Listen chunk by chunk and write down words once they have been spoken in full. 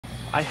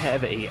I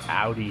have a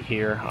Audi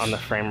here on the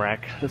frame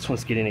rack. This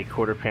one's getting a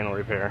quarter panel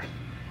repair.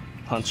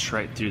 Punched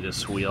right through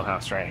this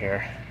wheelhouse right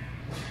here.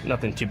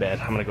 Nothing too bad.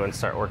 I'm gonna go ahead and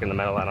start working the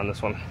metal out on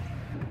this one.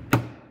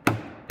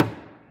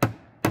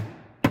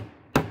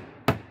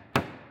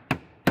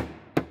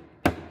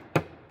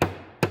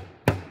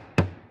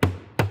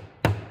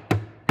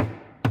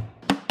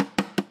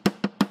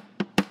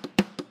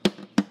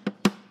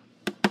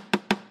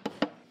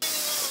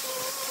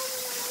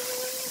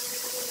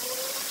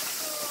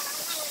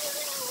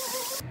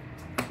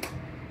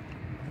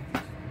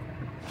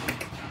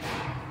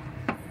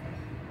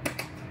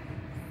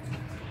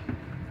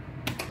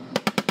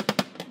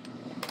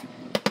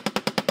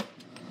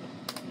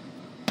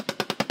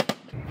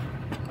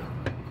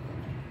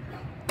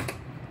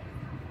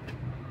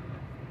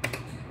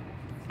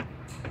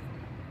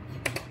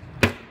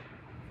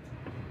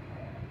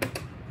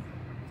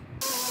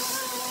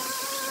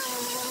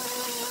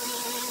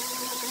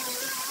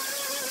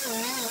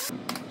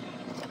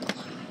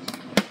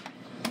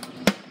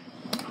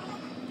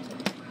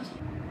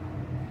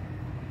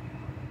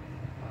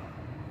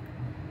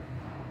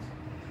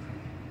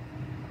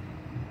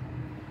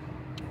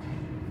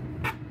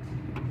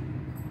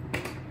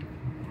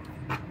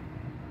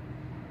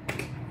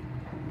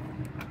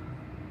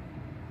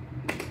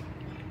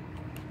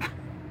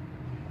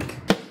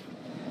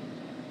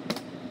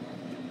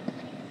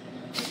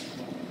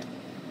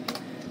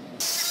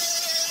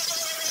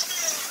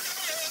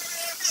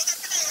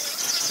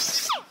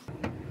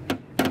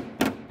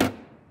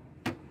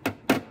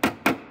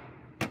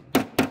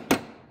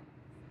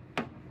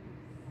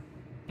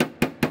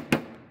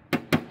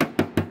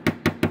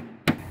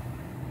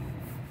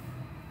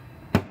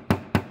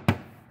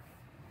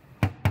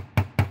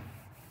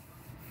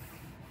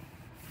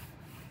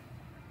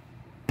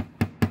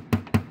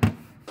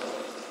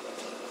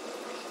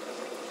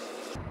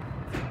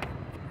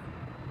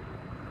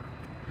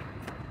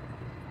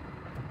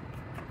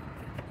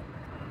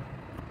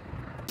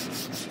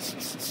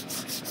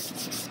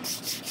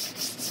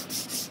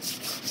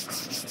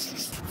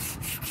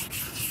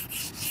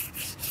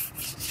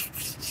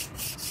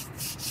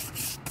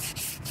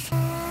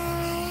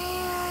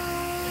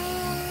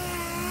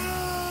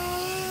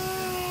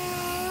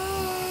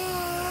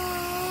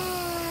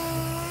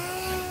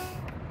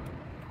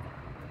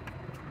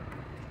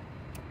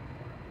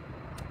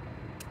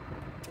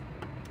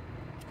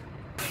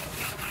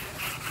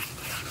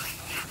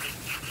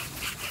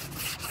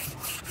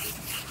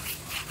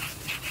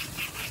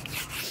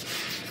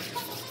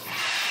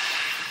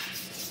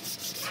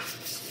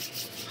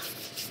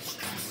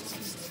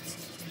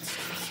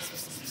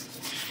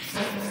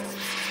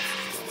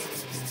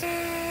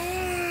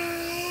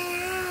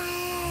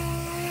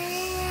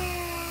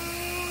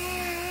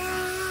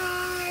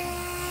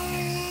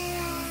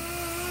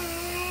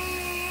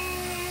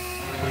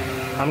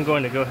 I'm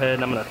going to go ahead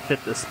and I'm going to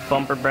fit this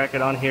bumper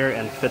bracket on here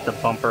and fit the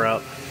bumper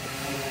up.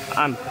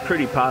 I'm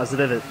pretty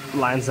positive it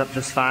lines up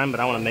just fine, but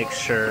I want to make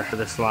sure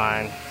this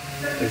line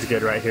is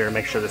good right here.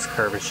 Make sure this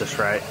curve is just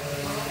right.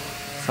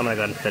 So I'm going to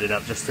go ahead and fit it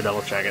up just to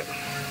double check it.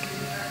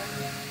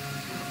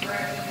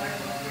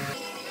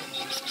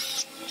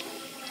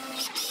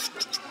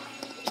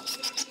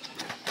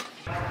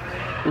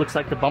 Looks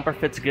like the bumper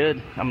fits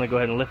good. I'm going to go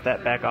ahead and lift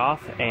that back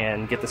off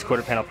and get this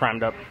quarter panel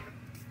primed up.